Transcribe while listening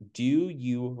Do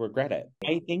you regret it?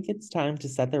 I think it's time to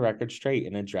set the record straight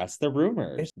and address the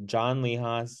rumors. John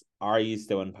Lihas, are you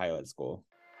still in pilot school?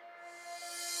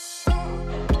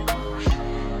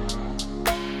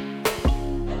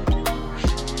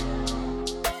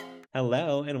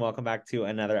 Hello, and welcome back to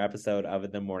another episode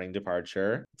of The Morning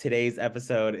Departure. Today's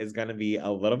episode is going to be a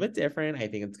little bit different. I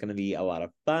think it's going to be a lot of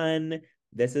fun.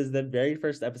 This is the very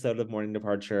first episode of Morning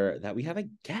Departure that we have a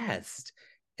guest.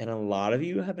 And a lot of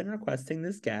you have been requesting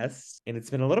this guest. And it's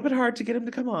been a little bit hard to get him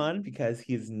to come on because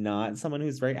he's not someone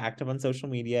who's very active on social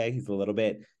media. He's a little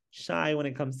bit shy when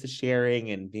it comes to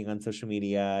sharing and being on social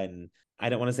media. And I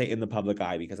don't want to say in the public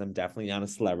eye because I'm definitely not a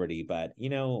celebrity, but you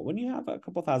know, when you have a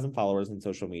couple thousand followers on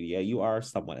social media, you are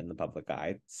somewhat in the public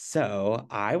eye. So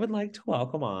I would like to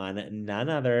welcome on none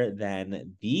other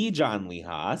than the John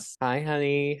Lihas. Hi,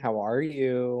 honey. How are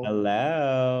you?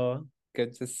 Hello.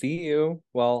 Good to see you.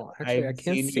 Well, actually, I I've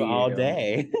can't seen see you all you.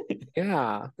 day.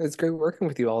 Yeah, it's great working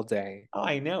with you all day. Oh,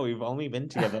 I know. We've only been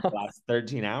together the last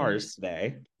 13 hours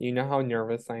today. You know how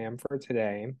nervous I am for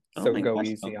today, Oh so my go gosh,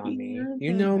 easy don't on be me.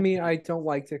 You know nervous. me, I don't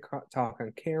like to talk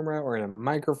on camera or in a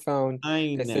microphone.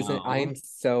 I I'm know.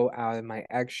 so out of my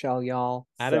eggshell, y'all.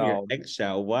 Out of your So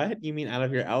eggshell. What? You mean out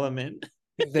of your element?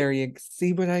 there you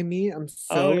see what I mean? I'm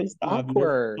Oh, so stop.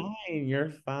 You're awkward. fine.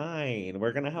 You're fine.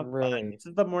 We're going to have fun. Really. This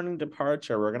is the morning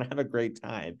departure. We're going to have a great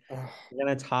time. Ugh, We're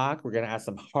going to talk. We're going to ask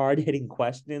some hard-hitting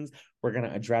questions. We're going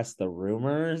to address the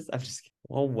rumors. I'm just kidding.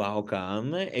 Well,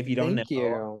 welcome. If you don't know, thank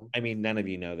you. I mean, none of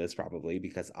you know this probably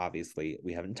because obviously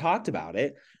we haven't talked about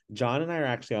it. John and I are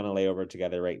actually on a layover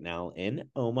together right now in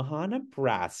Omaha,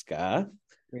 Nebraska.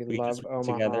 We We just love worked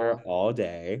together Omaha. all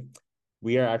day.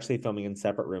 We are actually filming in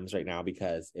separate rooms right now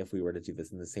because if we were to do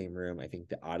this in the same room, I think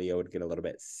the audio would get a little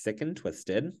bit sick and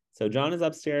twisted. So John is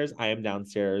upstairs, I am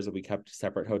downstairs. We kept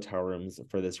separate hotel rooms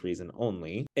for this reason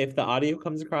only. If the audio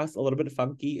comes across a little bit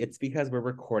funky, it's because we're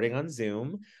recording on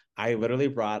Zoom. I literally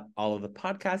brought all of the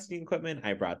podcasting equipment.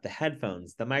 I brought the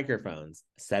headphones, the microphones,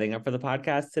 setting up for the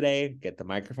podcast today, get the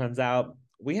microphones out.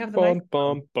 We have the Bum,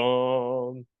 microphone.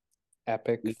 bum, bum.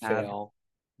 Epic We have fail.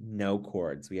 no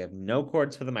cords. We have no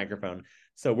cords for the microphone.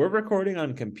 So we're recording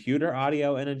on computer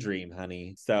audio in a dream,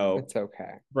 honey. So It's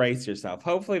okay. brace yourself.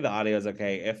 Hopefully the audio is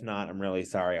okay. If not, I'm really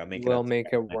sorry. I'll make it We'll up to you make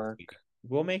guys it next week. work.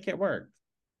 We'll make it work.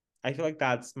 I feel like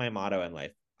that's my motto in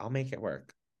life. I'll make it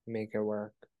work. Make it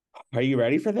work. Are you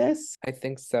ready for this? I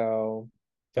think so.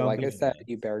 But Don't like be I said, nervous.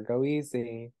 you better go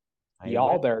easy. I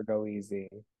Y'all will. better go easy.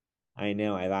 I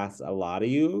know I've asked a lot of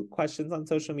you questions on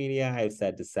social media. I've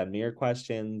said to send me your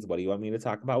questions. What do you want me to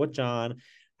talk about with John?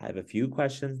 I have a few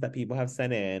questions that people have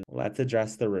sent in. Let's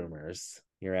address the rumors.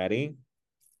 You ready?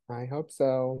 I hope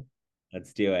so.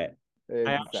 Let's do it. I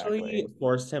Exactly. actually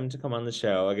forced him to come on the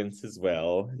show against his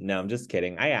will. No, I'm just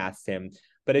kidding. I asked him.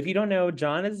 But if you don't know,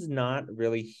 John is not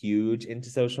really huge into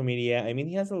social media. I mean,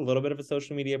 he has a little bit of a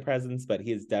social media presence, but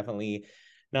he is definitely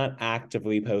not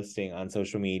actively posting on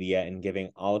social media and giving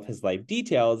all of his life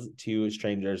details to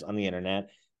strangers on the internet.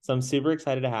 So I'm super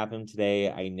excited to have him today.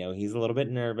 I know he's a little bit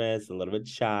nervous, a little bit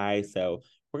shy. So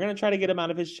we're going to try to get him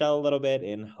out of his shell a little bit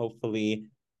and hopefully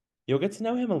you'll get to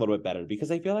know him a little bit better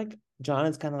because I feel like John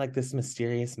is kind of like this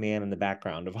mysterious man in the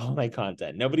background of all my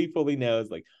content. Nobody fully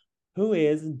knows, like, who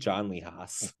is John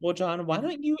Lihas? Well, John, why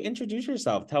don't you introduce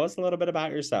yourself? Tell us a little bit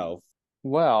about yourself.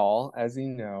 Well, as you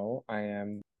know, I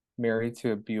am married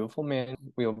to a beautiful man.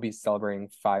 We'll be celebrating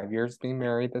 5 years being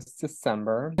married this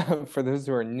December. For those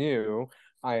who are new,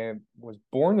 I was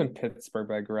born in Pittsburgh,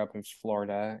 but I grew up in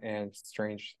Florida, and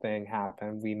strange thing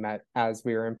happened. We met as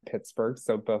we were in Pittsburgh,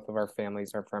 so both of our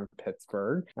families are from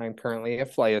Pittsburgh. I'm currently a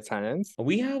flight attendant.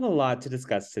 We have a lot to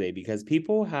discuss today because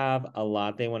people have a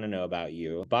lot they want to know about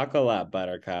you. Buckle up,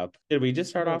 Buttercup. Did we just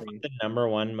start off with Really? the number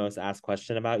one most asked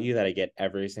question about you that I get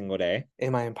every single day?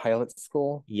 Am I in pilot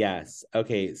school? Yes.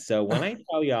 Okay. So when I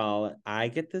tell y'all, I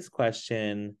get this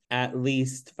question at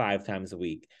least 5 times a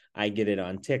week. I get it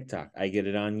on TikTok. I get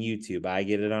it on YouTube. I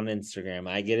get it on Instagram.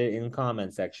 I get it in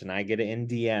comment section. I get it in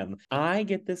DM. I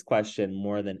get this question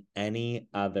more than any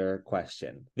other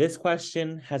question. This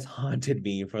question has haunted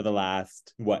me for the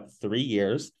last, 3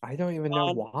 years? I don't even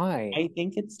know why. I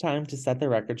think it's time to set the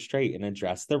record straight and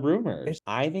address the rumors.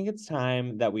 I think it's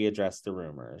time that we address the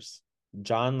rumors.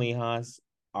 John Lihas,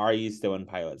 are you still in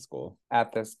pilot school?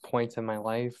 At this point in my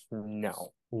life,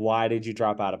 no. Why did you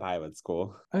drop out of pilot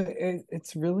school?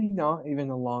 It's really not even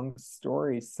a long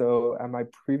story. So, at my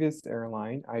previous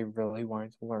airline, I really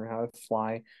wanted to learn how to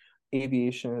fly.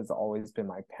 Aviation has always been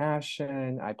my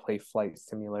passion. I play flight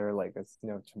simulator like it's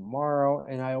no tomorrow,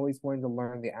 and I always wanted to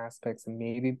learn the aspects and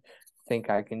maybe think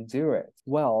I can do it.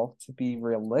 Well, to be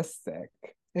realistic,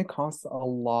 it costs a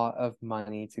lot of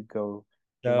money to go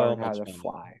So learn how much to money.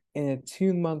 fly. In a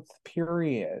 2 month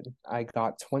period, I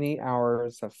got 20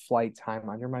 hours of flight time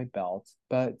under my belt,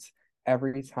 but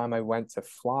every time I went to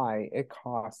fly, it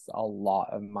costs a lot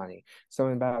of money. So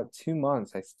in about 2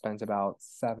 months, I spent about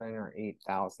 $7,000 or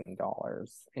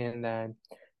 $8,000. And then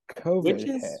Which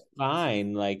COVID hit. is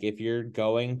fine, like if you're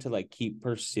going to like keep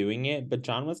pursuing it. But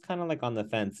John was kind of like on the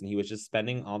fence and he was just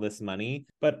spending all this money.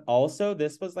 But also,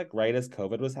 this was like right as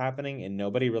COVID was happening and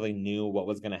nobody really knew what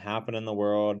was going to happen in the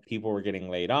world. People were getting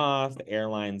laid off, the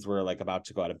airlines were like about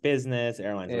to go out of business,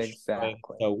 airlines were struggling.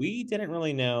 Exactly. So we didn't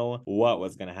really know what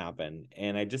was going to happen.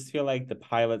 And I just feel like the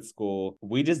pilot school,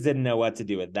 we just didn't know what to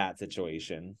do with that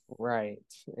situation. Right.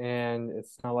 And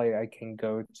it's not like I can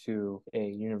go to a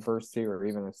university or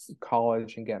even a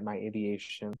college and get my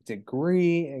aviation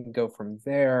degree and go from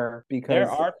there There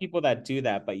because are people that do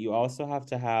that, but you also have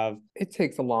to have, it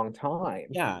takes a long time.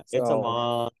 yeah, it's a So,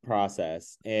 long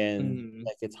process and mm,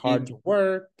 like it's hard e- to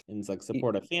work and it's like e-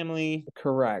 support a family.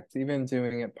 correct. Even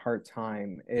doing it part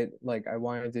time, it like I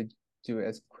wanted to do it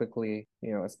as quickly,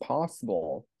 as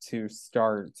possible to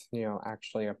start,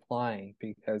 actually applying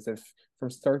because if from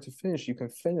start to finish, you can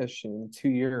finish in 2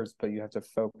 years, but you have to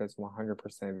focus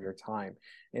 100% of your time.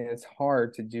 And it's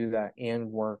hard to do that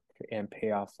and work and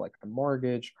pay off like a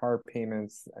mortgage, car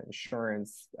payments,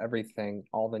 insurance, everything,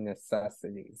 all the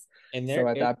necessities. And So there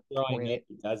at is that a growing point, it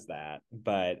who does that.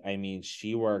 But I mean,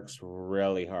 she works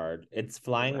really hard. It's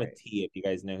Flying with right. T, if you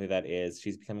guys know who that is.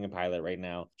 She's becoming a pilot right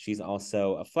now. She's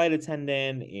also a flight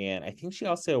attendant. And I think she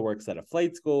also works at a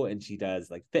flight school and she does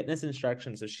like fitness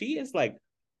instruction. So she is like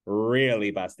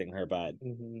really busting her butt.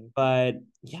 Mhm. But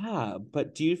yeah,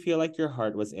 but do you feel like your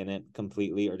heart was in it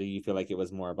completely, or do you feel like it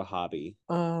was more of a hobby?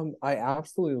 I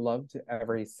absolutely loved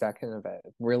every second of it.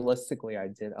 Realistically, I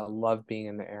did. I love being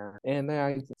in the air. And then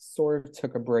I sort of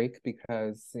took a break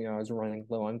because, I was running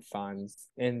low on funds.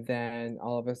 And then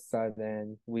all of a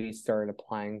sudden, we started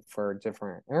applying for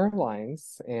different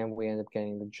airlines and we ended up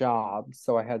getting the job.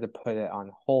 So I had to put it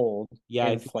on hold Yeah,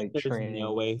 I in feel like flight there's no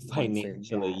training way once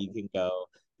financially you again. can go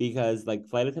because like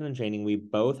flight attendant training, we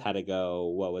both had to go,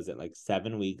 what was it, like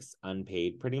 7 weeks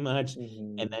unpaid pretty much.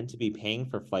 And Hmm. then to be paying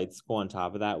for flight school on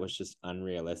top of that was just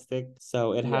unrealistic.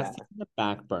 So it has Yeah. taken the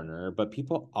back burner, but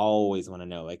people always want to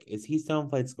know, like, is he still in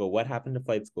flight school? What happened to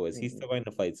flight school? Is he Mhm. still going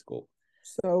to flight school?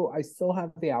 So I still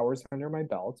have the hours under my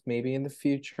belt, maybe in the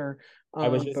future. I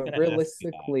was just But gonna ask you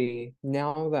that. realistically,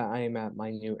 now that I am at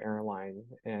my new airline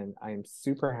and I'm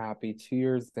super happy, 2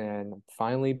 years in, I'm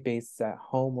finally based at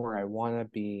home where I want to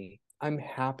be. I'm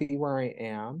happy where I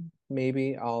am.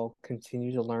 Maybe I'll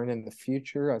continue to learn in the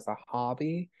future as a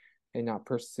hobby and not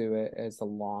pursue it as a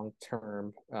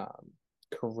long-term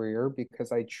career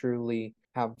because I truly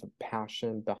have the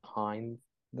passion behind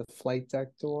the flight deck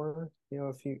door,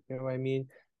 if you know what I mean.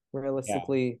 Yeah.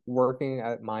 Realistically, working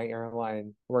at my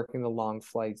airline, working the long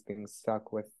flights, being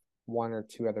stuck with one or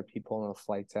two other people in a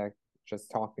flight deck,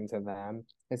 just talking to them,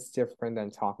 it's different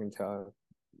than talking to a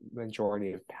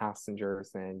majority of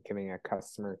passengers and giving a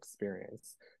customer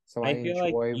experience. So I I feel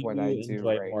like enjoy what I you do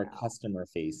enjoy right more now. customer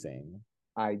facing.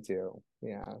 I do,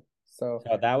 yeah. So,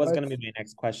 So that was but going to be my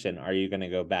next question. Are you going to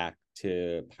go back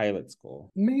to pilot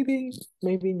school? maybe,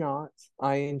 maybe not.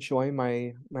 I enjoy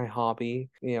my hobby,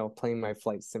 playing my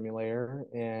flight simulator,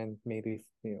 and maybe,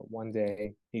 one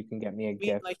day you can get me a I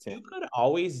mean, like gift. you could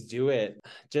always do it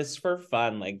just for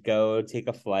fun, like go take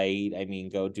a flight. I mean,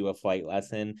 go do a flight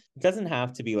lesson. It doesn't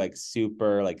have to be like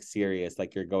super like serious,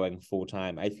 like you're going full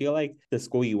time. I feel like the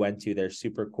school you went to, they're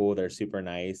super cool, they're super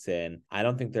nice, and I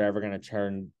don't think they're ever gonna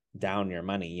turn down your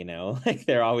money, you know? Like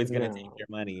they're always gonna take No, your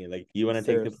money. Like you want to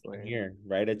take the plane seriously. here,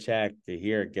 write a check to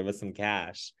here, give us some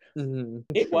cash.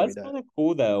 It It truly was does. kind of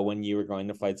cool though when you were going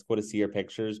to flight school to see your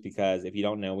pictures because if you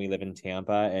don't know, we live in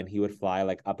Tampa and he would fly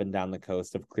like up and down the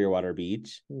coast of Clearwater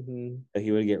Beach. Hmm. So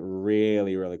he would get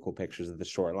really, really cool pictures of the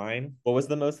shoreline. What was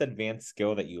the most advanced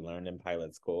skill that you learned in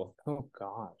pilot school? Oh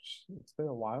gosh, it's been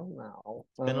a while now.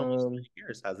 It's been almost 3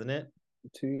 years, hasn't it?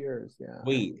 2 years, yeah.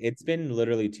 Wait, it's been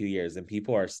literally 2 years and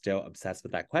people are still obsessed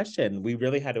with that question. We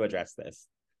really had to address this.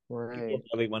 People Right.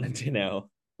 really wanted to know.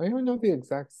 I don't know the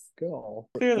exact skill.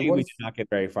 It Clearly, we did was not get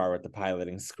very far with the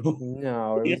piloting school.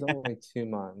 No, it Yeah. was only 2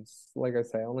 months. Like I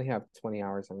say, I only have 20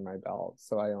 hours under my belt,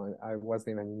 so I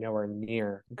wasn't even nowhere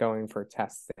near going for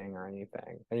testing or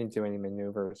anything. I didn't do any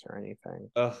maneuvers or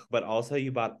anything. Ugh, but also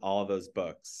you bought all those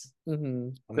books. I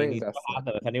mean, Great you still have investment.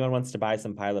 them. If anyone wants to buy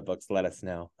some pilot books, let us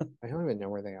know. I don't even know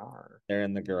where they are. They're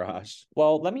in the garage.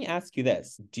 Well, let me ask you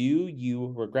this. Do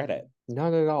you regret it?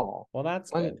 Not at all. Well,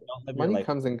 that's Money, good. Don't live your money life.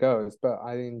 comes and goes, but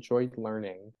I enjoyed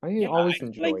learning. I Yeah, I always feel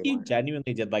like enjoy you learning.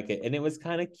 genuinely did like it. And it was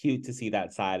kind of cute to see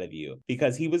that side of you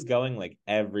because he was going like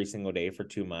every single day for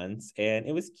 2 months and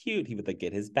it was cute. He would like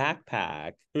get his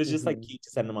backpack. It was just like Hmm. cute to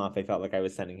send him off. I felt like I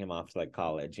was sending him off to like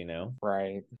college, you know?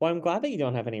 Right. Well, I'm glad that you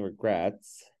don't have any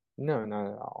regrets. No,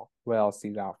 not at all. What else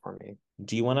you got for me?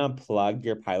 Do you want to plug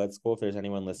your pilot school if there's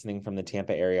anyone listening from the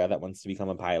Tampa area that wants to become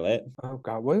a pilot? Oh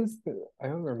God, what is the? I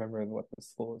don't remember what the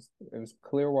school is. It was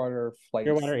Clearwater Flight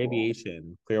Clearwater School.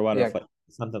 Aviation, Clearwater Yeah, Flight,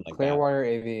 something like that. Clearwater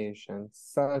Aviation.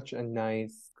 Such a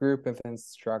nice group of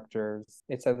instructors.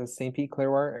 It's at the St. Pete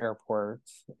Clearwater Airport,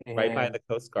 Right by and the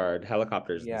Coast Guard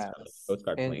helicopters and stuff, yes, Coast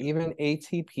Guard and plane. even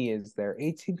ATP is there.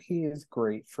 ATP is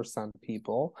great for some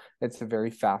people. It's a very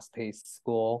fast-paced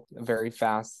school, very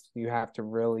fast. You have to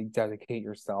really dedicate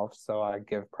yourself. So I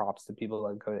give props to people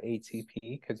that go to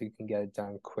ATP because you can get it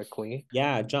done quickly.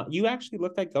 Yeah, John, you actually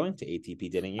looked like going to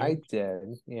ATP, didn't I you?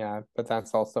 did, yeah, but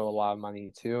that's also a lot of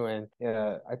money too. And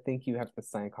I think you have to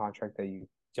sign a contract that you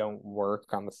don't work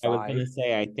on the I was side, gonna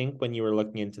say, I think when you were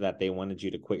looking into that, they wanted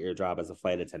you to quit your job as a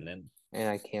flight attendant, and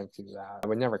I can't do that. I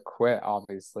would never quit,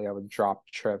 obviously. I would drop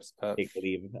trips, but take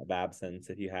leave of absence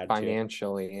if you had to.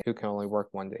 financially, who can only work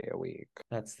 1 day a week?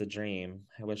 That's the dream.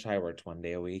 I wish I worked 1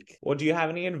 day a week. Well, do you have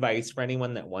any advice for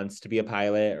anyone that wants to be a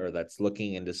pilot or that's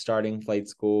looking into starting flight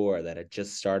school or that had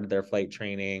just started their flight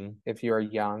training? If you are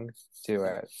young, do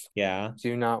it. Yeah,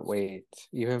 Do not wait.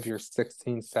 Even if you're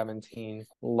 16, 17,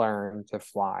 learn to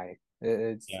fly.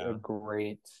 It's a yeah.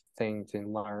 great thing to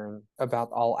learn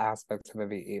about all aspects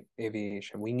of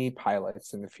aviation. We need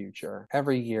pilots in the future.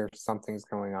 Every year, something's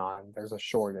going on. There's a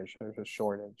shortage. There's a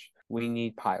shortage. We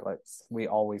need pilots. We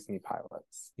always need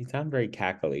pilots. You sound very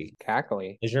cackly.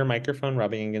 Cackly. Is your microphone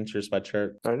rubbing against your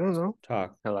sweatshirt? I don't know.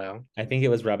 Talk. Hello. I think it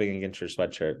was rubbing against your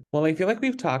sweatshirt. Well, I feel like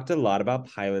we've talked a lot about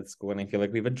pilot school and I feel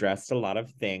like we've addressed a lot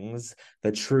of things.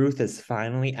 The truth is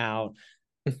finally out.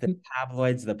 The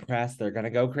tabloids, the press, they're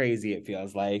gonna go crazy, it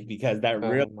feels like, because that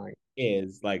really Oh my.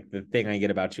 is like the thing I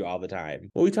get about you all the time.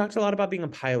 Well, we talked a lot about being a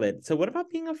pilot. So what about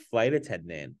being a flight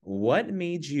attendant? What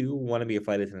made you want to be a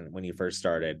flight attendant when you first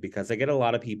started? Because I get a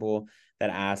lot of people that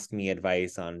ask me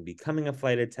advice on becoming a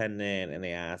flight attendant and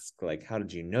they ask like, how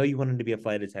did you know you wanted to be a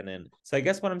flight attendant? So I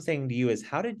guess what I'm saying to you is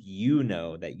how did you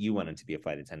know that you wanted to be a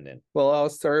flight attendant? Well, I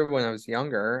started when I was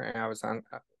younger, and I was on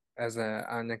as a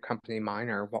unaccompanied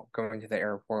minor, going to the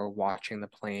airport, watching the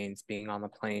planes, being on the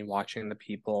plane, watching the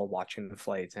people, watching the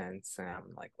flight attendants, and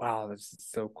I'm like, wow, this is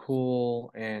so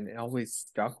cool, and it always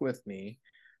stuck with me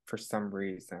for some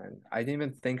reason. I didn't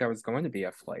even think I was going to be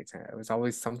a flight attendant. It was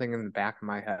always something in the back of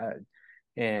my head.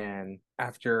 And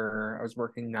after I was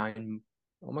working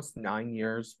almost 9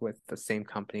 years with the same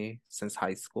company since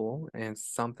high school, and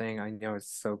something I know is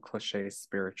so cliche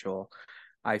spiritual,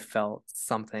 I felt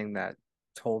something that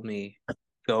told me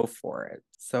go for it.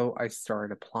 So I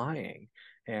started applying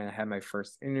and I had my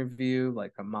first interview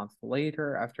like a month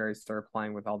later after I started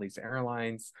applying with all these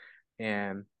airlines.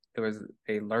 And it was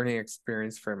a learning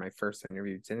experience for my first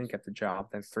interview. Didn't get the job.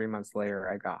 Then 3 months later,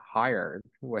 I got hired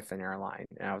with an airline.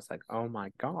 And I was like, oh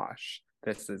my gosh,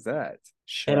 this is it.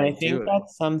 Should And I I think do it?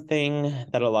 that's something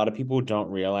that a lot of people don't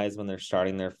realize when they're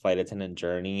starting their flight attendant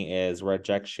journey is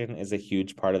rejection is a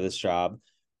huge part of this job.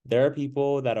 There are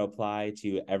people that apply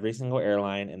to every single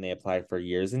airline and they apply for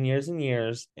years and years and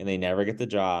years and they never get the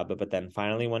job, but then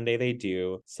finally one day they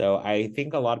do. So I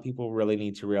think a lot of people really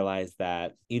need to realize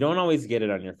that you don't always get it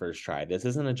on your first try. This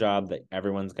isn't a job that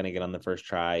everyone's going to get on the first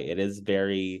try. It is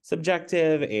very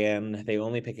subjective and they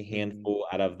only pick a Mhm. handful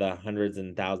out of the hundreds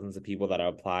and thousands of people that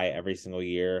apply every single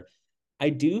year. I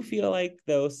do feel like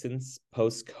though since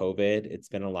post COVID, it's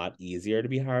been a lot easier to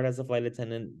be hired as a flight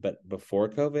attendant, but before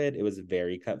COVID, it was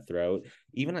very cutthroat.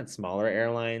 Even at smaller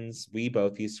airlines, we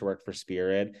both used to work for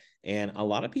Spirit, and a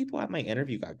lot of people at my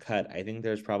interview got cut. I think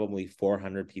there's probably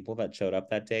 400 people that showed up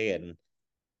that day and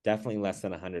definitely less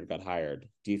than 100 got hired.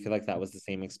 Do you feel like that was the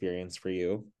same experience for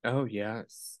you? Oh,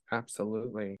 yes,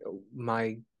 absolutely.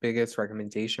 My biggest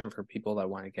recommendation for people that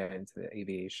want to get into the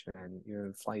aviation,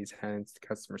 flight attendants,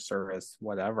 customer service,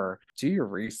 whatever, do your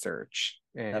research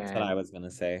That's what I and was going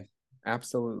to say.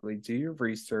 absolutely do your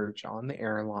research on the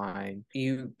airline.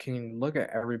 You can look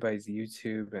at everybody's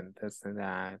YouTube and this and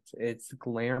that. It's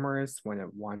glamorous when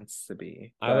it wants to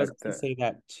be, I was but gonna say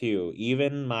that too.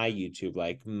 Even my YouTube,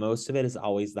 like most of it is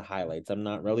always the highlights. I'm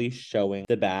not really showing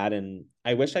the bad, and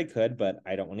I wish I could, but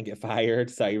I don't want to get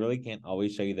fired, so I really can't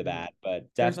always show you the bad. But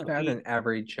there's bad definitely, in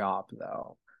every job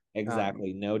though. Um,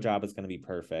 exactly, no job is gonna be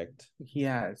perfect.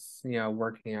 Yes,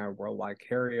 working at a worldwide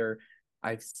carrier,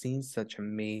 I've seen such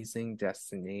amazing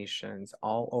destinations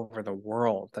all over the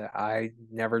world that I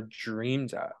never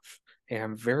dreamed of. And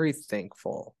I'm very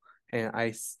thankful And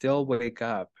I still wake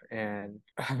up, and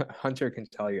Hunter can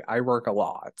tell you, I work a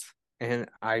lot. And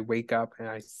I wake up and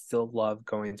I still love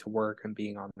going to work and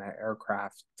being on that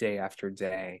aircraft day after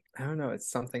day. I don't know, it's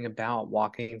something about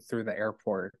walking through the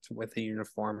airport with a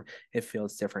uniform. It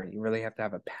feels different. You really have to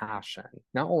have a passion,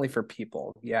 not only for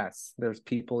people. Yes, there's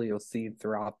people you'll see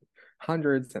throughout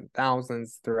hundreds and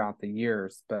thousands throughout the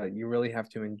years, but you really have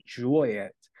to enjoy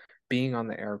it, being on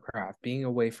the aircraft, being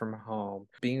away from home,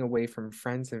 being away from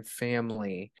friends and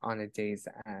family on a day's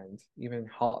end, even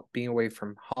being away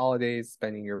from holidays,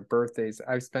 spending your birthdays.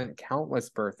 I've spent countless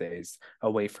birthdays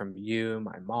away from you,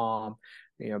 my mom,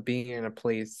 being in a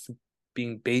place,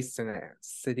 being based in a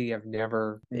city I've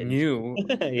never And knew,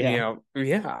 yeah.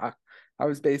 yeah. I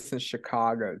was based in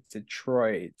Chicago,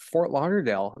 Detroit, Fort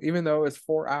Lauderdale. Even though it was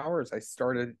 4 hours, I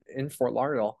started in Fort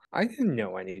Lauderdale. I didn't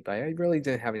know anybody. I really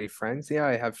didn't have any friends. Yeah,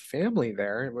 I have family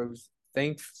there. It was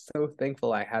so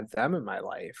thankful I had them in my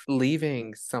life.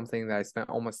 Leaving something that I spent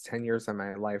almost 10 years of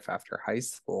my life after high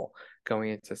school, going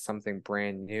into something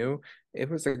brand new, it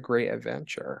was a great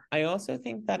adventure. I also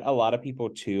think that a lot of people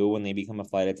too, when they become a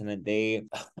flight attendant,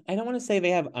 I don't want to say they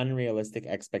have unrealistic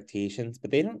expectations,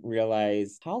 but they don't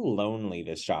realize how lonely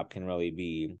this job can really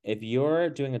be. If you're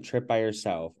doing a trip by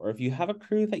yourself, or if you have a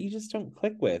crew that you just don't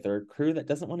click with, or a crew that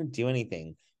doesn't want to do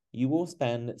anything, you will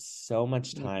spend so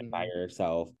much time by Mhm.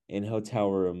 yourself in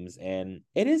hotel rooms, and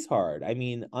it is hard. I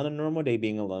mean, on a normal day,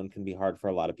 being alone can be hard for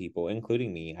a lot of people,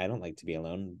 including me. I don't like to be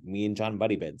alone. Me and John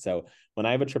buddy bid. So when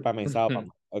I have a trip by myself, I'm like,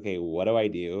 okay, what do I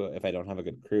do if I don't have a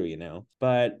good crew, you know?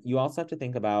 But you also have to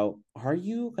think about, are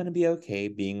you going to be okay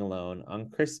being alone on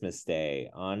Christmas Day,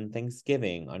 on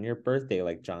Thanksgiving, on your birthday,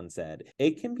 like John said?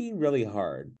 It can be really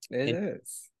hard. It And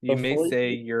is. You may before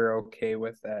say you, you're okay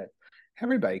with that.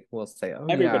 Everybody will say, "Oh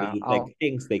yeah, everybody like I'll,"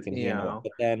 thinks they can you handle it. know,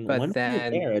 But then but once you're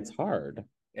then there, it's hard.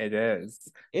 it is.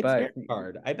 It's very But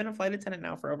hard. I've been a flight attendant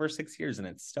now for over 6 years and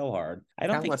it's still hard. I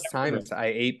don't think countless you ever times I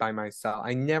ate by myself.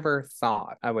 I never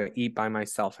thought I would eat by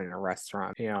myself in a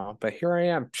restaurant, but here I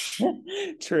am.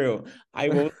 True. I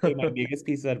will say my biggest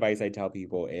piece of advice I tell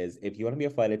people is if you want to be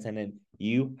a flight attendant,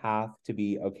 you have to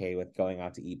be okay with going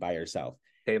out to eat by yourself.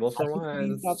 Table I for used to be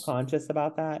one. self-conscious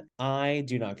about that. I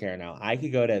do not care now. I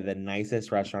could go to the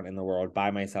nicest restaurant in the world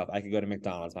by myself. I could go to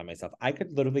McDonald's by myself. I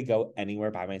could literally go anywhere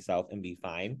by myself and be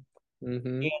fine.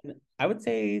 Mm-hmm. And I would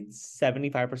say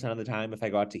 75% of the time, if I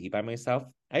go out to eat by myself,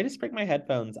 I just bring my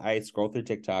headphones. I scroll through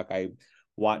TikTok, I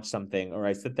watch something, or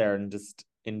I sit there and just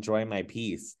enjoy my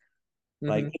piece.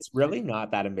 Like, Mm-hmm. it's really not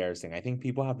that embarrassing. I think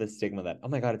people have this stigma that, oh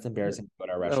my God, it's embarrassing to go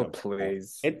to a Oh, restaurant.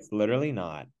 please. It's literally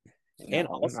not. And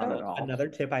No, not at also, all. another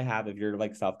tip I have if you're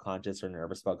like self conscious or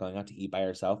nervous about going out to eat by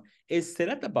yourself is sit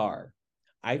at the bar.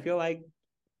 I feel like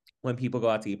when people go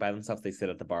out to eat by themselves, they sit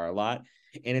at the bar a lot.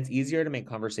 And it's easier to make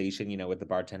conversation, with the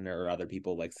bartender or other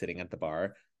people like sitting at the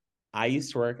bar. I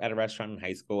used to work at a restaurant in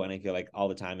high school, and I feel like all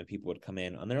the time if people would come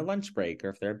in on their lunch break or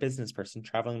if they're a business person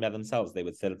traveling by themselves, they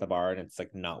would sit at the bar and it's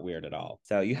like not weird at all.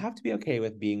 So you have to be okay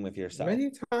with being with yourself.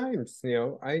 Many times,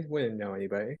 I wouldn't know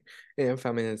anybody. And if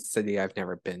I'm in a city I've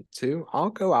never been to, I'll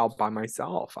go out by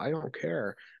myself. I don't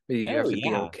care. But you Oh, have to be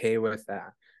yeah. okay with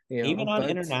that, Even on but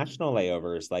international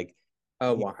layovers, like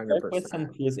oh, you work with 100%. some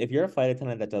crews. If you're a flight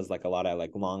attendant that does like a lot of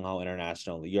like long haul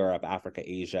international, Europe, Africa,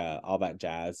 Asia, all that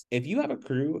jazz, if you have a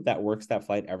crew that works that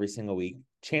flight every single week,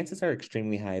 chances are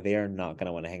extremely high they are not going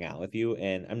to want to hang out with you.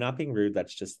 And I'm not being rude,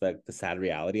 that's just the sad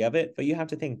reality of it. But you have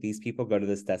to think these people go to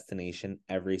this destination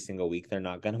every single week. They're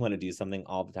not going to want to do something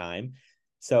all the time.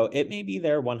 So it may be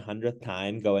their 100th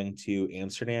time going to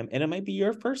Amsterdam, and it might be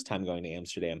your first time going to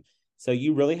Amsterdam. So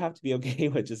you really have to be okay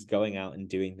with just going out and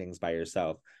doing things by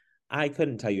yourself. I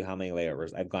couldn't tell you how many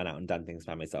layovers I've gone out and done things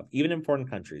by myself, even in foreign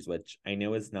countries, which I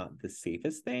know is not the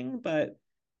safest thing, but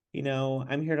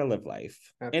I'm here to live life.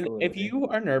 And if Absolutely. you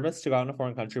are nervous to go out in a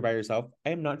foreign country by yourself,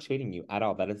 I am not shading you at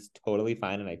all. That is totally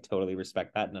fine. And I totally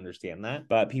respect that and understand that.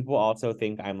 But people also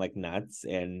think I'm like nuts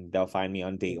and they'll find me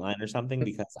on Dateline or something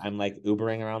because I'm like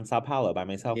Ubering around Sao Paulo by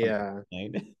myself on Yeah,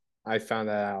 night. I found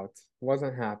that out.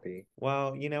 Wasn't happy.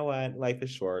 Well, you know what? Life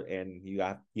is short and you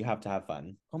have to have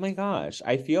fun. Oh my gosh.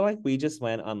 I feel like we just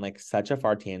went on like such a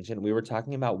far tangent. We were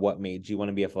talking about what made you want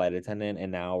to be a flight attendant,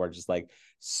 and now we're just like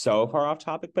so far off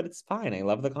topic, but it's fine. I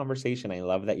love the conversation. I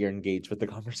love that you're engaged with the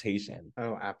conversation.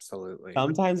 Oh, absolutely.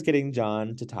 Sometimes getting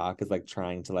John to talk is like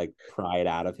trying to like pry it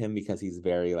out of him because he's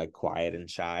very like quiet and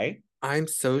shy. I'm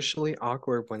socially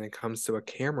awkward when it comes to a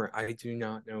camera. I do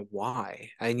not know why.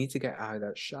 I need to get out of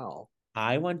that shell.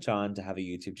 I want John to have a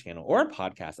YouTube channel or a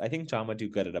podcast. I think John would do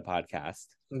good at a podcast.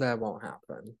 That won't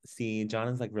happen. See, John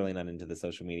is like really not into the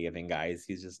social media thing, guys.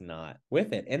 He's just not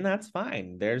with it. And that's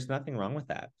fine. There's nothing wrong with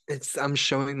that. I'm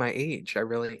showing my age. I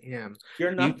really am.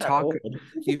 You're You not that talk old.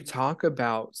 you talk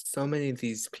about so many of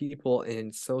these people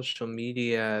in social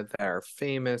media that are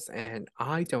famous, and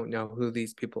I don't know who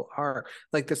these people are.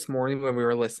 Like this morning when we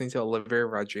were listening to Olivia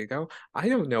Rodrigo, I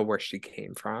don't know where she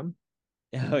came from.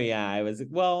 Oh yeah, I was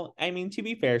well, I mean, to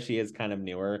be fair, she is kind of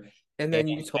newer. And And then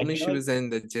you told I me feel she like was in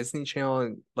the Disney Channel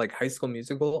and like High School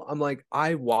Musical. I'm like,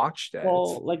 I watched it.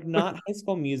 well, like not High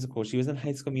School Musical. She was in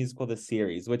High School Musical the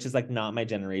series, which is like not my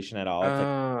generation at all. It's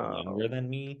like younger Oh, than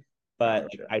me. But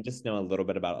like gotcha. I just know a little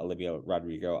bit about Olivia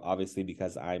Rodrigo, obviously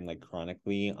because I'm like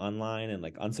chronically online and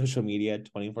like on social media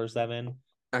 24/7.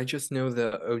 I just know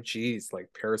the OGs like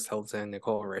Paris Hilton,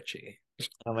 Nicole Richie.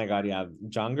 Oh my God, yeah.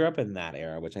 John grew up in that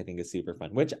era, which I think is super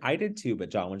fun, which I did too, but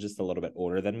John was just a little bit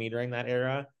older than me during that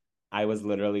era. I was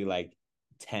literally like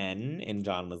 10 and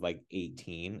John was like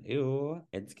 18. Ew,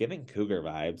 it's giving cougar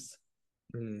vibes.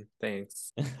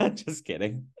 Thanks. Just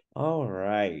kidding. All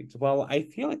right. Well, I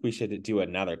feel like we should do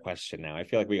another question now. I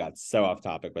feel like we got so off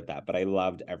topic with that, but I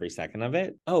loved every second of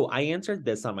it. Oh, I answered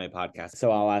this on my podcast,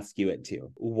 so I'll ask you it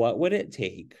too. What would it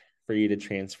take for you to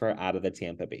transfer out of the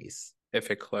Tampa base?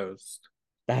 If it closed.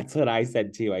 That's what I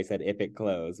said too. I said if it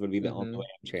closed would be the only Mm-hmm. way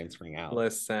I'm transferring out.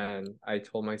 Listen, I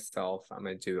told myself I'm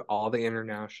gonna do all the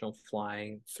international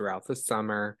flying throughout the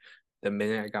summer the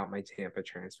minute I got my Tampa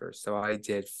transfer. So I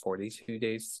did 42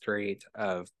 days straight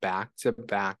of back to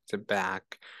back to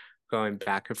back, going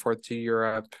back and forth to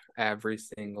Europe every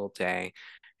single day.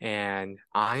 And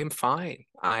I'm fine.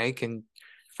 I can,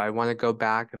 if I want to go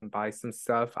back and buy some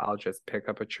stuff, I'll just pick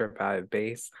up a trip out of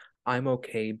base. I'm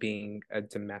okay being a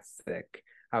domestic.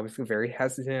 I was very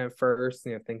hesitant at first,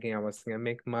 thinking I wasn't gonna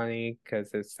make money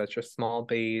because it's such a small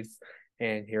base.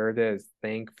 And here it is.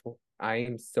 Thankful. I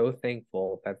am so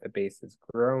thankful that the base is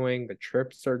growing, the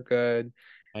trips are good,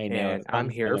 I know and it I'm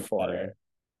sounds so here much for it. better.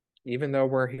 Even though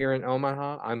we're here in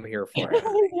Omaha, I'm here for it, I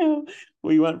honey. know.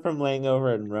 We went from laying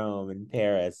over in Rome and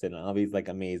Paris and all these like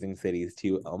amazing cities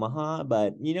to Omaha,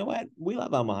 but you know what? We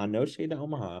love Omaha. No shade to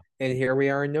Omaha. And here we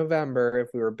are in November. If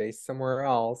we were based somewhere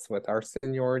else with our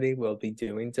seniority, we'll be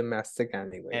doing domestic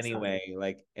anyways, honey. Anyway,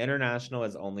 like international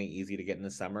is only easy to get in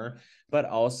the summer, but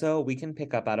also we can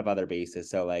pick up out of other bases.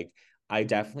 So like I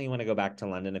definitely want to go back to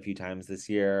London a few times this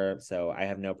year, so I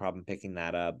have no problem picking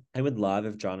that up. I would love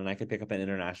if John and I could pick up an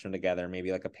international together,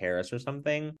 maybe like a Paris or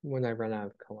something. When I run out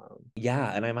of cologne.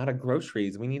 Yeah, and I'm out of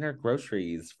groceries. We need our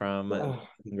groceries from the Ugh.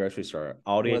 grocery store.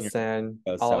 Aldi and Listen,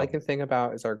 your all I so can think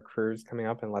about is our cruise coming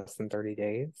up in less than 30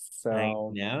 days. I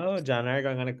So know John and I are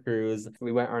going on a cruise.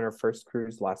 we went on our first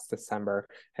cruise last December,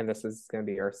 and this is going to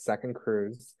be our second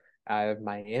cruise out of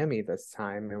Miami this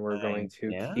time. And we're I going to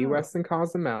Key know. West and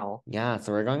Cozumel. Yeah,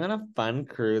 so we're going on a fun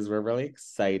cruise. We're really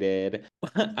excited.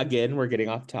 Again, we're getting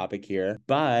off topic here,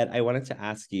 but I wanted to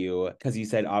ask you because you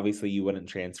said obviously you wouldn't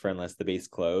transfer unless the base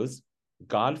closed.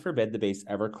 God forbid the base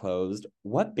ever closed.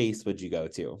 What base would you go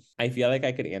to? I feel like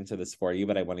I could answer this for you,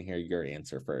 but I want to hear your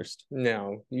answer first.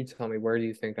 No, you tell me, where do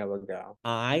you think I would go?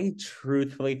 I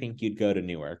truthfully think you'd go to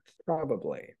Newark.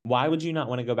 Probably. Why would you not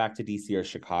want to go back to DC or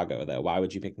Chicago, though? Why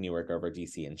would you pick Newark over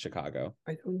DC and Chicago?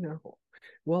 I don't know.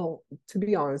 Well, to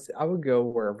be honest, I would go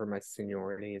wherever my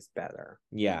seniority is better.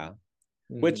 Yeah,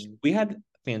 which Mm, we had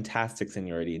fantastic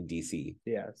seniority in DC.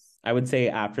 yes. I would say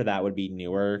after that would be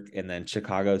Newark and then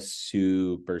Chicago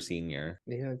super senior.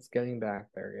 Yeah, it's getting back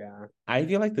there. Yeah. I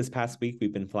feel like this past week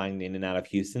we've been flying in and out of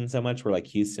Houston so much. We're like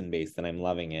Houston based and I'm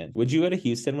loving it. Would you go to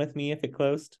Houston with me if it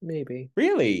closed? Maybe.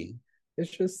 Really? It's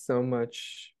just so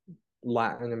much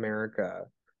Latin America.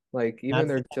 Like even That's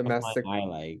the their type of flying domestic, I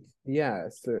like.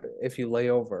 yes, if you lay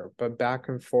over, but back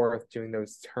and forth doing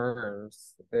those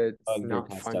turns, it's Going through not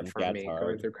fun customs, for yeah, it's me. Going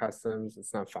hard. through customs,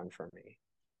 it's not fun for me.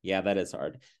 Yeah, that is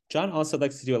hard. John also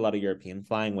likes to do a lot of European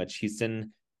flying, which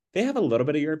Houston, they have a little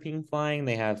bit of European flying.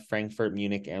 They have Frankfurt,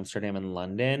 Munich, Amsterdam, and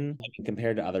London. I mean,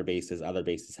 compared to other bases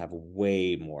have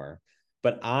way more.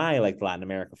 But I like Latin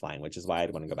America flying, which is why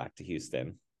I'd want to go back to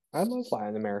Houston. I love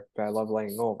Latin America. I love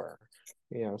laying over.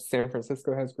 San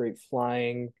Francisco has great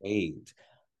flying Wait,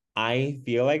 I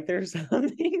feel like there's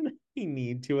something that we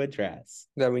need to address.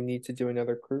 that we need to do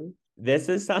another cruise. This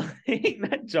is something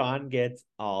that John gets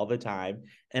all the time,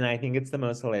 and I think it's the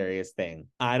most hilarious thing.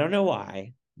 I don't know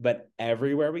why, But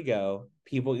everywhere we go,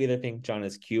 people either think John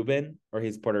is Cuban or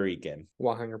he's Puerto Rican.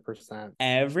 100%.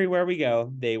 Everywhere we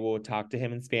go, they will talk to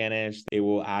him in Spanish. They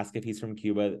will ask if he's from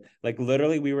Cuba. Like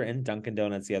literally, we were in Dunkin'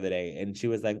 Donuts the other day and she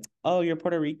was like, "Oh, you're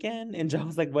Puerto Rican?" And John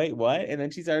was like, "Wait, what?" And then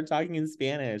she started talking in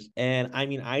Spanish. And I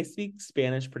mean, I speak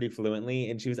Spanish pretty fluently.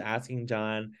 And she was asking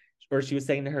John, or she was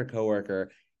saying to her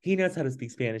coworker, he knows how to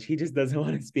speak Spanish. He just doesn't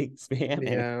want to speak Spanish.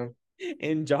 Yeah.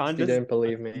 And John She just didn't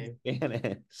believe me.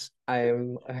 Spanish. I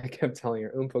kept telling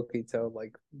her un poquito,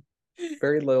 like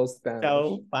very little Spanish.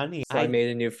 So funny. So I made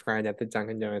a new friend at the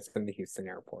Dunkin' Donuts in the Houston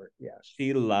airport. Yes.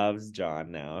 She loves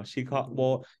John now.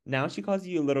 Well, now she calls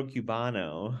you a little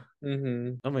Cubano.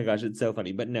 Mm-hmm. Oh my gosh, it's so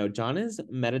funny. But no, John is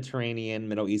Mediterranean,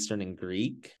 Middle Eastern, and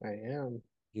Greek. I am.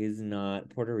 He's not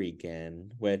Puerto Rican,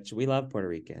 which we love Puerto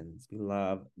Ricans. We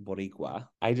love Boricua.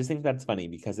 I just think that's funny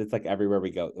because it's like everywhere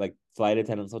we go. Like flight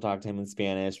attendants will talk to him in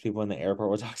Spanish. People in the airport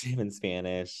will talk to him in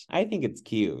Spanish. I think it's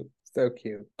cute. So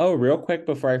cute. Oh, real quick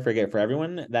before I forget, for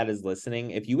everyone that is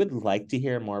listening, if you would like to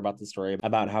hear more about the story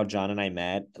about how John and I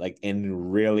met, like in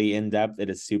really in depth, it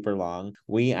is super long.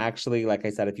 We actually, like I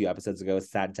said a few episodes ago,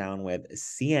 sat down with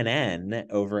CNN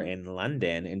over in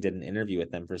London and did an interview with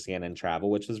them for CNN Travel,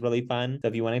 which was really fun. So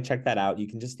if you want to check that out, you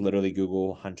can just literally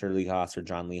Google Hunter Lihas or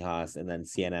John Lihas and then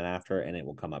CNN after, and it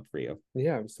will come up for you.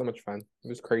 Yeah, it was so much fun. It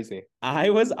was crazy.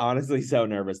 I was honestly so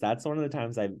nervous. That's one of the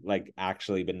times I've like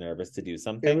actually been nervous to do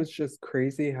something. It was just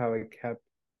crazy how it kept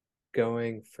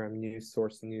going from news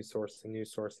source to news source to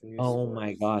news source to news Oh source.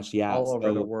 my gosh, yeah. All over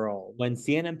the So world. when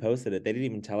CNN posted it, they didn't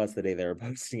even tell us the day they were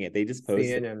posting it. They just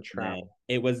posted CNN it. Travel.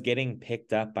 It was getting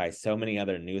picked up by so many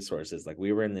other news sources. Like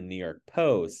we were in the New York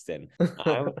Post, and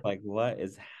I was like, what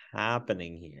is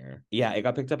happening here? Yeah, it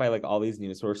got picked up by like all these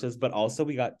news sources, but also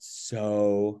we got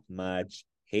so much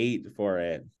hate for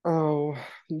it. Oh,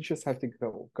 you just have to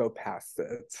go past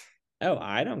it. Oh,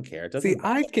 I don't care. It See, doesn't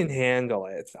I bother can me. handle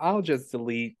it. I'll just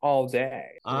delete all day.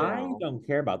 I don't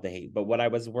care about the hate, but what I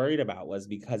was worried about was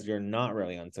because you're not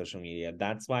really on social media.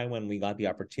 That's why when we got the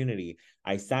opportunity,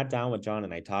 I sat down with John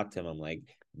and I talked to him. I'm like,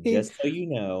 See, just so you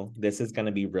know, this is going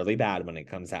to be really bad when it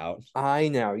comes out. I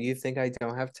know you think I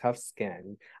don't have tough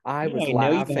skin. I Yeah, was I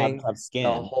know you have laughing tough the skin.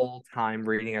 whole time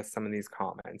reading at some of these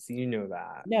comments. You know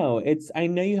that. No, I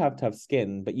know you have tough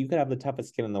skin, but you could have the toughest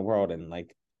skin in the world and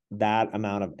like that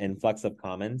amount of influx of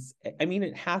comments. I mean,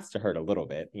 it has to hurt a little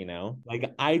bit, you know? Like,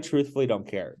 I truthfully don't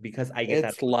care because I get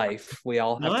that. It's life. We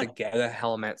all have to Not, get a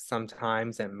helmet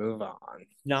sometimes and move on.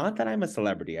 not that I'm a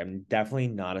celebrity. I'm definitely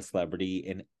not a celebrity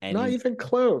in Not any. even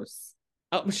close.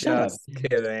 Oh, shut up. Just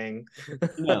kidding.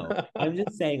 No, I'm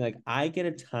just saying, like, I get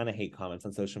a ton of hate comments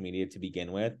on social media to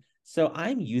begin with. So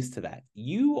I'm used to that.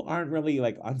 You aren't really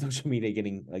like on social media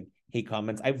getting like hate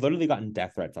comments. I've literally gotten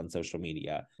death threats on social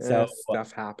media. So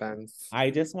Stuff happens. I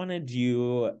just wanted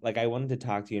you, like, I wanted to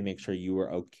talk to you and make sure you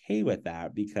were okay with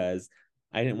that because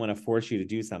I didn't want to force you to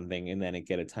do something and then it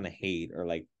get a ton of hate or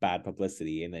like bad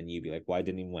publicity. And then you'd be like, well, I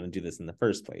didn't even want to do this in the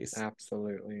first place.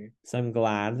 Absolutely. So I'm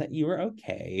glad that you were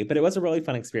okay. But it was a really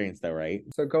fun experience, though, right?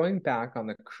 So going back on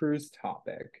the cruise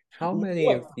topic, how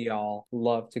many of y'all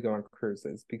love to go on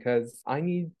cruises? Because I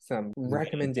need some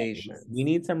recommendations. We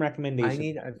need some recommendations. I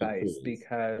need advice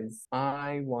because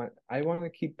I want to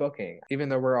keep booking, even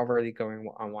though we're already going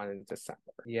on one in December.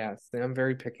 Yes, and I'm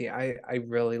very picky. I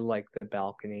really like the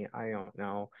balcony. I don't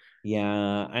know.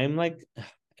 Yeah, I'm like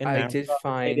in I that did regard,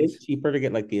 find it is cheaper to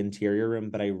get like the interior room,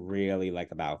 but I really like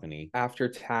a balcony. after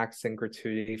tax and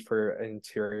gratuity for an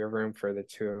interior room for the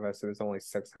two of us, it was only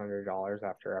 $600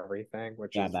 after everything,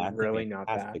 which Yeah, is that's really a not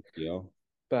bad. fantastic deal.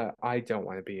 But I don't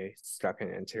want to be stuck in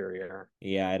interior.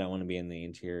 Yeah, I don't want to be in the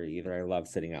interior either. I love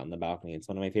sitting out on the balcony. It's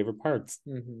one of my favorite parts.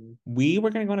 Mm-hmm. We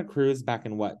were going to go on a cruise back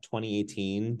in what,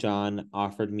 2018. John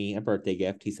offered me a birthday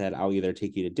gift. He said, I'll either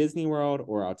take you to Disney World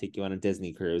or I'll take you on a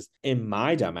Disney cruise. And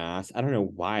my dumbass, I don't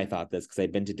know why I thought this because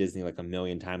I'd been to Disney like a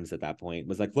million times at that point,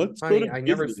 was like, let's go to I Disney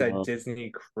never said World. Disney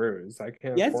cruise. I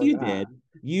can't Yes, afford you that. did.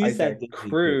 You I said said Disney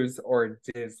cruise or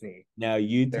Disney. No,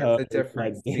 you There's totally a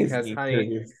difference said because, Disney honey,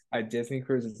 cruise. a Disney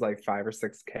cruise is like 5 or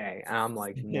 6K. And I'm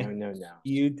like, no.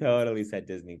 You totally said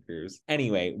Disney cruise.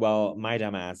 Anyway, well, my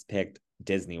dumbass picked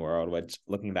Disney World, which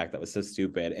looking back, that was so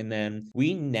stupid. And then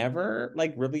we never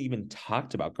like really even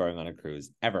talked about going on a cruise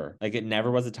ever. Like it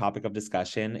never was a topic of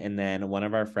discussion. And then one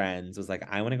of our friends was like,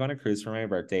 I want to go on a cruise for my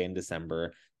birthday in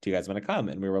December. Do you guys want to come?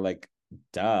 And we were like,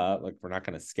 duh, like we're not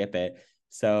going to skip it.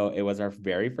 So it was our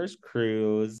very first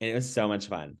cruise, and it was so much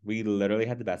fun. We literally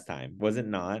had the best time. Was it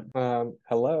not?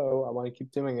 Hello, I want to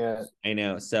keep doing it. I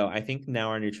know. So I think now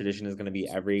our new tradition is going to be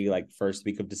every like first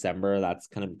week of December. That's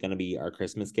kind of going to be our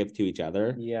Christmas gift to each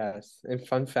other. Yes. And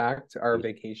fun fact, our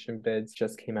vacation bids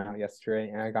just came out yesterday,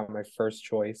 and I got my first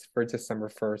choice for December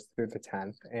 1st through the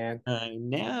 10th. And I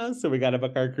know. So we got to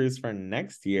book our cruise for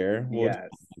next year. We'll do yes,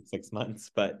 that in 6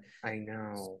 months, but I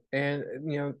know. And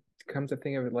come to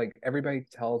think of it, like everybody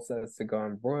tells us to go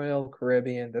on Royal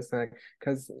Caribbean, this and that,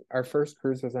 because our first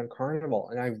cruise was on Carnival,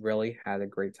 and I really had a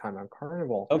great time on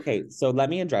Carnival. okay. So let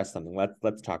me address something.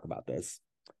 Let's talk about this.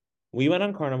 We went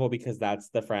on Carnival because that's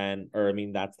the friend, or I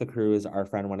mean, that's the cruise our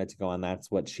friend wanted to go on.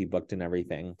 That's what she booked and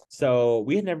everything. So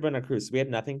we had never been on a cruise. So we had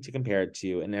nothing to compare it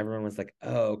to. And everyone was like,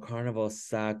 oh, Carnival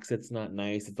sucks. It's not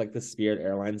nice. It's like the Spirit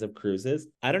Airlines of cruises.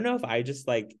 I don't know if I just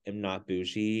like am not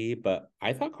bougie, but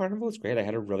I thought Carnival was great. I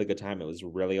had a really good time. It was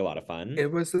really a lot of fun. It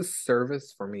was a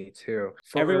service for me too.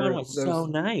 Everyone For was so those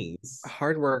nice.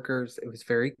 hard workers, it was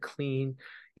very clean.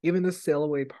 Even the sail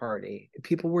away party,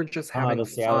 people were just Oh, having the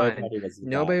sailaway fun. party was the best.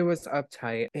 Nobody was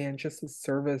uptight. And just the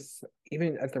service,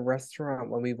 even at the restaurant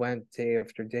when we went day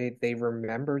after day, they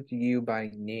remembered you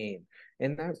by name.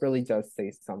 And that really does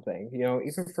say something,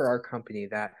 even for our company,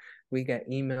 that we get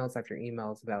emails after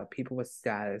emails about people with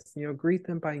status, greet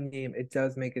them by name. It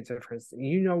does make a difference.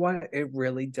 You know what? It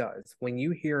really does. When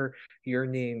you hear your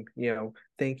name,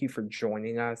 thank you for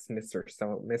joining us, Mr.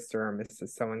 or Mrs.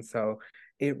 So and so,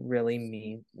 it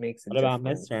really makes a What about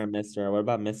difference. Mr. and Mr.? What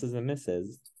about Mrs. and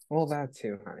Mrs.? Well, that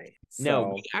too, honey.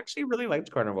 No, we So, actually really liked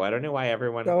Carnival. I don't know why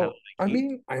everyone kind of so like I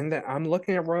hates. mean, I'm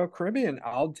looking at Royal Caribbean.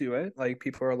 I'll do it. Like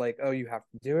people are like, "Oh, you have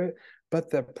to do it,"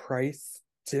 but the price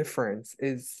difference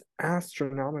is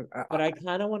astronomical. But I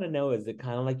kind of want to know, is it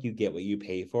kind of like you get what you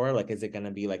pay for? Like, is it going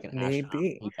to be like an Maybe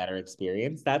astronomically better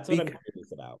experience? That's what I'm because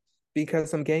curious about.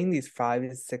 because I'm getting these 5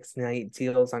 to 6 night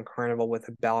deals on Carnival with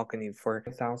a balcony for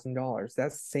 $1,000.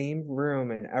 That same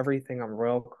room and everything on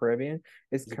Royal Caribbean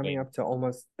is coming Great. up to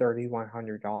almost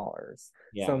 $3,100. So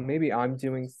Yeah. maybe I'm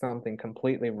doing something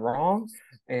completely wrong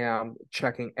and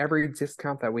checking every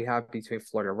discount that we have between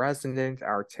Florida residents,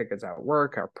 our tickets at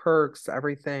work, our perks,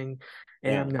 everything,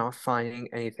 and Yeah. I'm not finding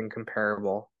anything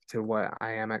comparable to what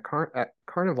I am at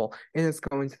Carnival, and it's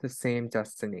going to the same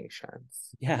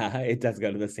destinations. Yeah. It does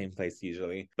go to the same place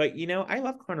usually. But I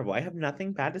love Carnival. I have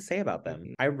nothing bad to say about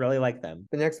them. I really like them.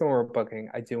 The next one we're booking,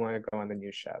 I do want to go on the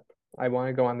new ship. I want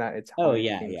to go on that Oh, Italian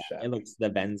yeah. themed Yeah. It ship, looks the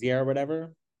Benzia or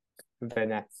whatever.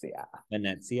 Venezia.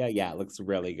 Venezia. Yeah. It looks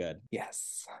really good.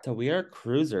 Yes. So we are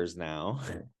cruisers now.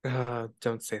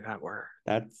 Don't say that word.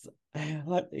 That's I'm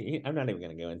not even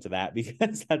going to go into that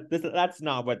because that's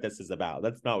not what this is about.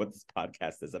 That's not what this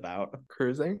podcast is about.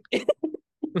 Cruising?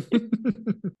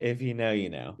 If you know, you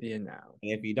know. You know.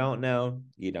 And if you don't know,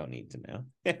 you don't need to know.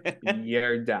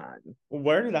 You're done.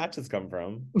 Where did that just come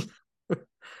from?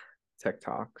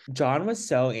 TikTok. John was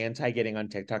so anti getting on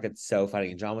TikTok. It's so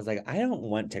funny. John was like, I don't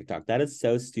want TikTok. That is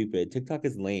so stupid. TikTok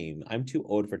is lame. I'm too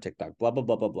old for TikTok. Blah, blah,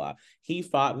 blah, blah, blah. He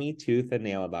fought me tooth and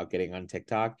nail about getting on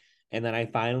TikTok. And then I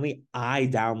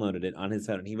downloaded it on his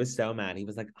phone and he was so mad. He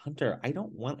was like, Hunter, I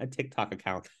don't want a TikTok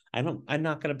account. I'm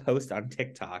not going to post on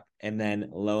TikTok. And then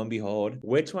lo and behold,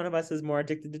 which one of us is more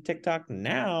addicted to TikTok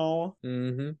now?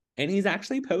 Mm-hmm. And he's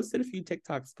actually posted a few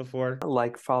TikToks before.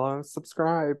 Like, follow,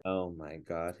 subscribe. Oh my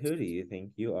God. Who do you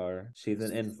think you are? She's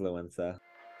an influencer.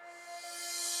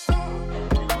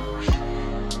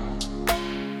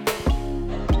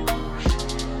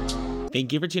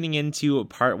 Thank you for tuning in to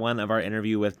part 1 of our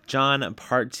interview with John.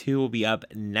 Part 2 will be up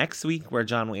next week, where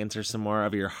John will answer some more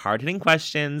of your hard-hitting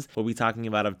questions. We'll be talking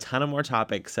about a ton of more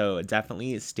topics, so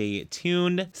definitely stay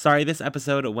tuned. Sorry this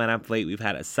episode went up late. We've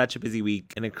had such a busy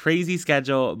week and a crazy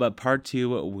schedule, but part 2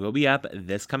 will be up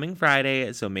this coming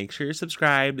Friday, so make sure you're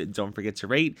subscribed. Don't forget to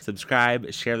rate,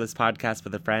 subscribe, share this podcast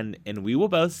with a friend, and we will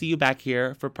both see you back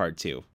here for part 2.